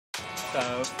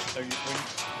So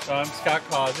I'm Scott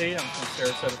Causey. I'm from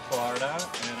Sarasota, Florida,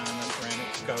 and I'm a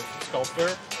ceramic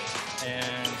sculptor.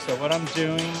 And so what I'm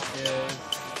doing is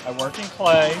I work in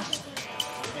clay,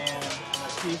 and my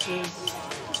pieces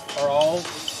are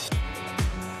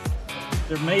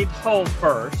they're made whole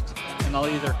first, and I'll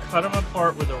either cut them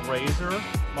apart with a razor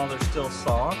while they're still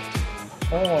soft,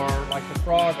 or like the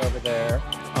frog over there,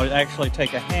 I'll actually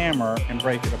take a hammer and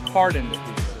break it apart into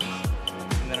pieces.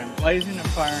 And then I'm glazing and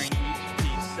firing each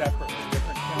piece separately,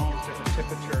 different kilns, different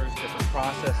temperatures, different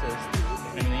processes.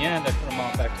 And in the end, I put them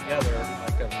all back together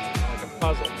like a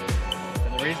puzzle.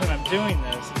 And the reason I'm doing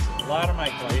this is a lot of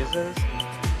my glazes,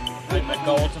 like my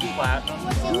golds and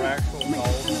platinums, are actual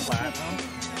gold and platinum.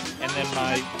 And then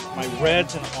my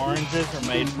reds and oranges are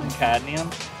made from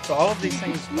cadmium. So all of these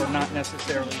things are not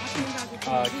necessarily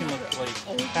chemically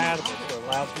compatible. So it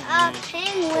allows me to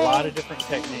use a lot of different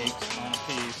techniques on a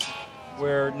piece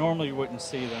where normally you wouldn't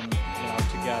see them,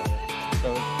 together.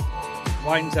 So it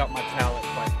widens out my palette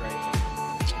quite greatly.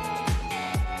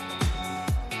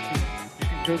 You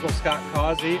can Google Scott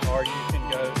Causey, or you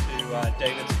can go to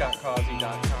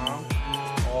davidscottcausey.com,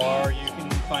 or you can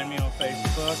find me on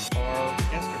Facebook, or